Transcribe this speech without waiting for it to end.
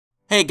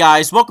Hey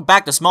guys, welcome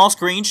back to Small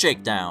Screen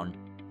Shakedown.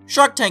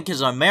 Shark Tank is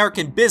an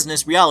American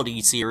business reality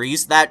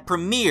series that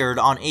premiered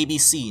on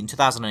ABC in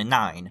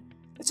 2009.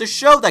 It's a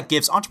show that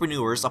gives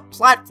entrepreneurs a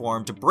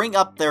platform to bring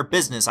up their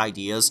business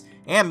ideas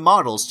and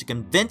models to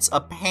convince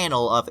a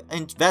panel of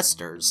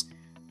investors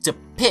to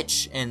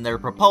pitch in their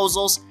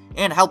proposals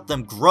and help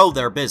them grow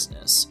their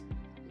business.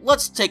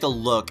 Let's take a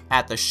look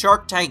at the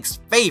Shark Tank's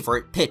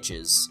favorite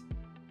pitches.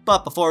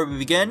 But before we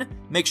begin,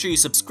 make sure you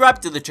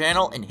subscribe to the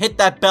channel and hit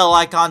that bell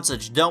icon so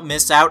that you don't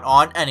miss out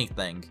on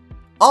anything.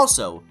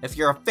 Also, if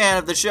you're a fan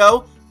of the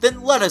show,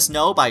 then let us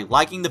know by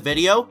liking the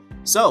video.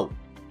 So,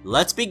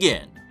 let's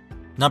begin.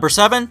 Number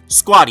 7,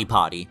 Squatty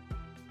Potty.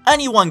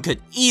 Anyone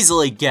could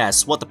easily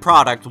guess what the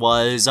product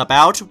was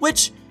about,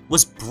 which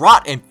was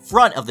brought in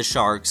front of the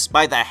sharks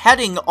by the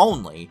heading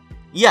only.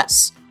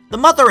 Yes, the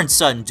mother and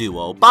son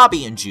duo,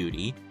 Bobby and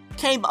Judy,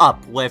 came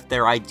up with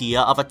their idea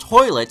of a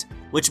toilet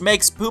which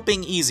makes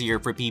pooping easier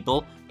for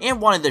people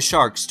and wanted the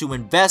sharks to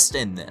invest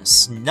in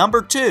this.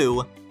 Number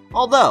 2,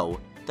 although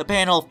the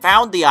panel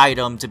found the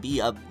item to be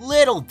a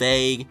little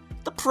vague,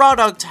 the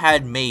product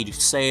had made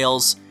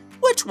sales,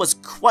 which was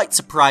quite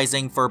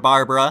surprising for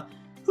Barbara,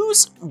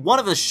 who's one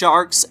of the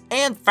sharks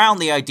and found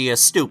the idea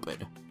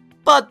stupid.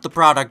 But the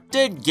product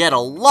did get a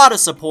lot of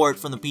support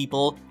from the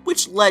people,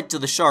 which led to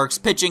the sharks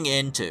pitching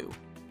in too.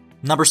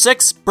 Number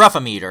 6,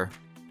 Breathometer.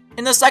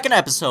 In the second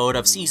episode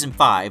of Season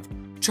 5,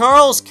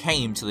 Charles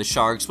came to the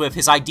sharks with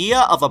his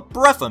idea of a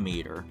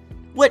breathometer,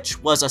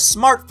 which was a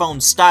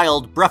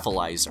smartphone-styled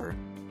breathalyzer,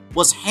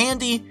 was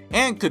handy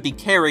and could be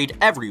carried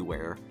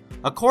everywhere.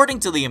 According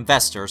to the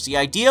investors, the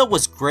idea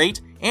was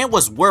great and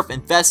was worth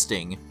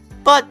investing,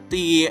 but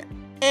the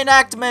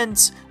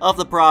enactment of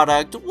the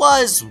product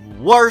was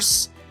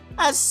worse.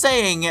 As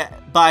saying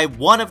by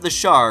one of the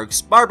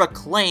sharks, Barbara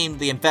claimed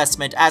the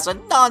investment as a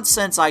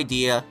nonsense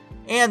idea,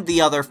 and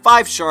the other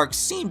 5 sharks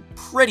seemed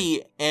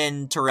pretty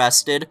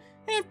interested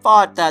and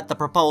thought that the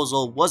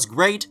proposal was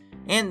great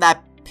and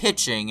that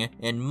pitching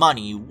in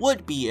money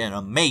would be an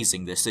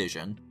amazing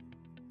decision.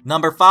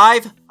 Number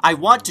 5, I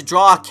Want to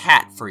Draw a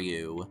Cat for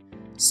You.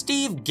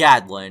 Steve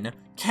Gadlin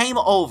came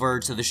over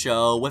to the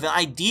show with an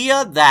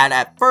idea that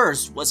at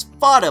first was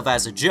thought of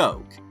as a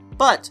joke,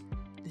 but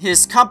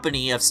his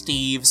company of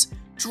Steve's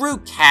drew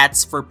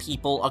cats for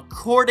people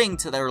according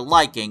to their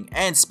liking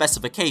and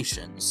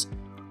specifications.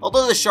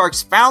 Although the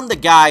sharks found the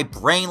guy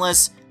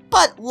brainless,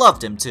 but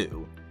loved him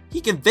too, he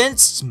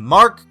convinced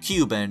Mark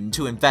Cuban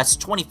to invest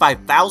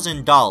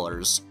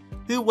 $25,000,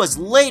 who was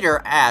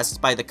later asked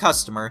by the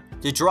customer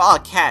to draw a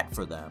cat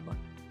for them,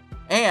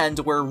 and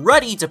were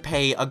ready to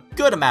pay a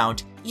good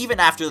amount even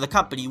after the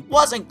company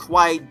wasn't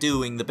quite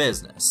doing the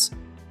business.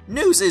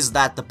 News is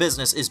that the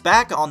business is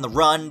back on the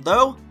run,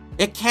 though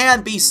it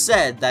can be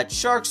said that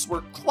sharks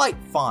were quite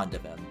fond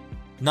of him.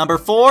 Number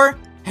 4,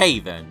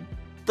 Haven.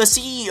 The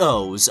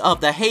CEOs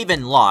of the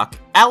Haven Lock,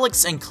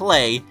 Alex and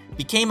Clay,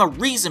 became a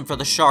reason for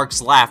the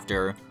sharks'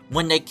 laughter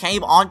when they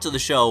came onto the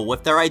show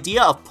with their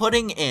idea of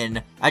putting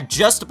in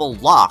adjustable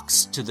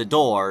locks to the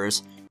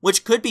doors,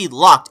 which could be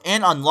locked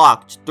and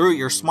unlocked through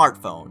your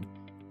smartphone.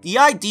 The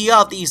idea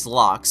of these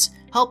locks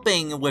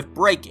helping with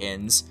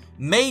break-ins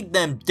made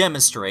them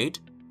demonstrate,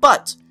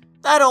 but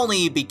that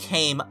only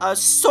became a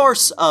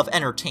source of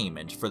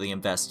entertainment for the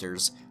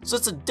investors,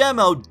 since the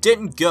demo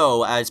didn't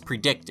go as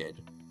predicted.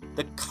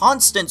 The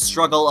constant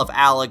struggle of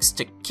Alex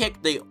to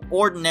kick the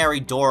ordinary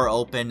door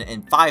open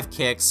in 5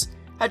 kicks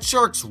had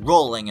sharks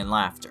rolling in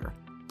laughter,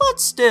 but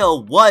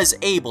still was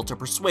able to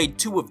persuade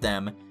 2 of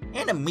them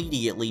and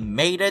immediately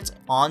made it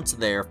onto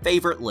their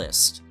favorite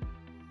list.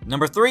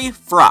 Number 3,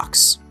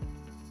 Frocks.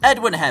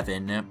 Edwin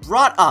Heaven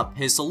brought up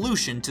his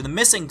solution to the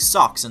missing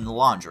socks in the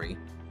laundry.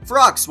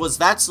 Frocks was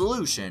that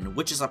solution,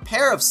 which is a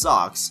pair of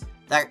socks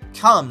that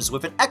comes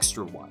with an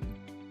extra one.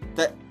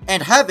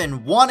 And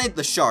Heaven wanted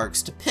the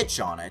sharks to pitch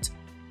on it,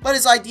 but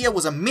his idea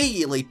was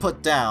immediately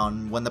put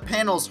down when the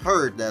panels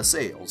heard the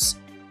sales.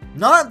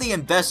 None of the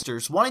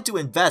investors wanted to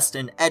invest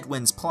in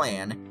Edwin's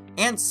plan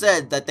and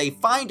said that they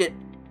find it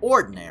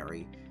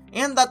ordinary,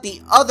 and that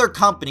the other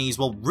companies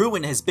will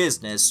ruin his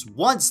business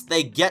once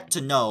they get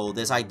to know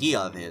this idea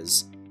of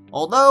his.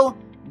 Although,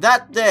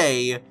 that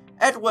day,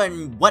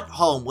 Edwin went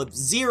home with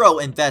 0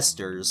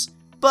 investors,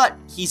 but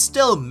he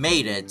still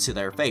made it to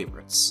their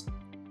favorites.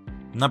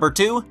 Number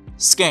 2,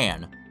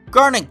 Scan.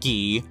 Garnet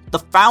Gee, the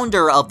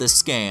founder of the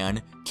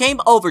Scan, came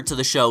over to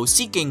the show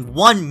seeking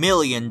 $1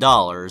 million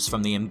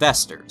from the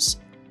investors.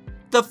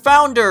 The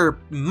founder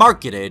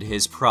marketed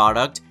his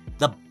product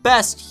the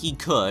best he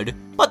could,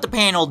 but the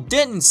panel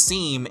didn't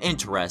seem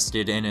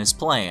interested in his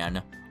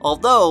plan,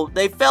 although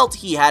they felt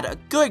he had a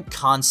good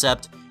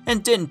concept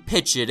and didn't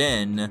pitch it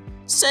in,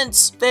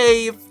 since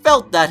they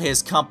felt that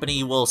his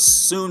company will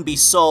soon be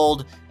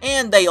sold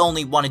and they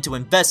only wanted to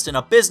invest in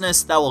a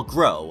business that will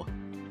grow.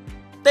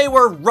 They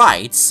were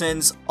right,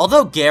 since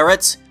although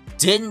Garrett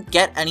didn't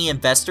get any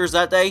investors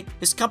that day,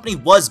 his company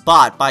was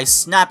bought by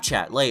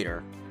Snapchat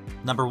later.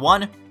 Number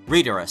 1,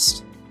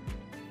 Readerist.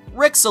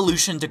 Rick's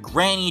solution to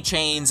granny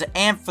chains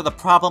and for the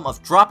problem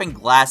of dropping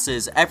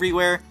glasses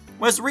everywhere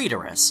was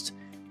Readerist.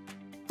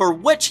 for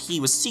which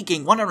he was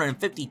seeking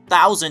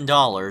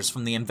 $150,000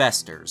 from the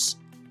investors.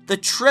 The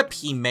trip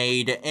he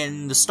made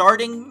in the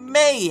starting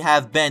may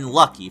have been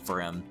lucky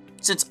for him,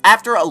 since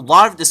after a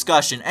lot of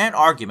discussion and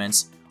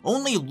arguments,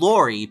 only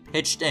Lori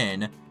pitched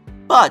in,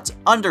 but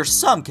under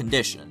some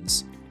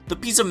conditions. The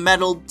piece of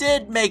metal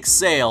did make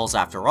sales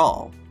after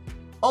all.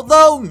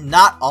 Although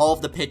not all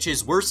of the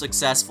pitches were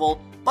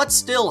successful, but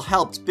still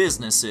helped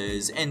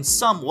businesses in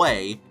some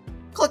way,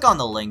 click on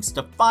the links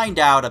to find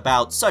out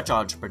about such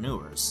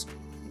entrepreneurs.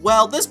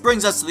 Well, this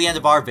brings us to the end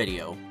of our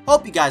video.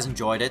 Hope you guys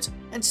enjoyed it,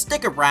 and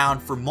stick around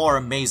for more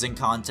amazing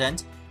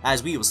content,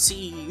 as we will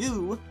see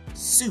you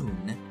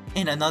soon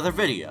in another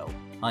video.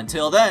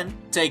 Until then,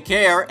 take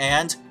care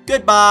and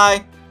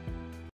goodbye!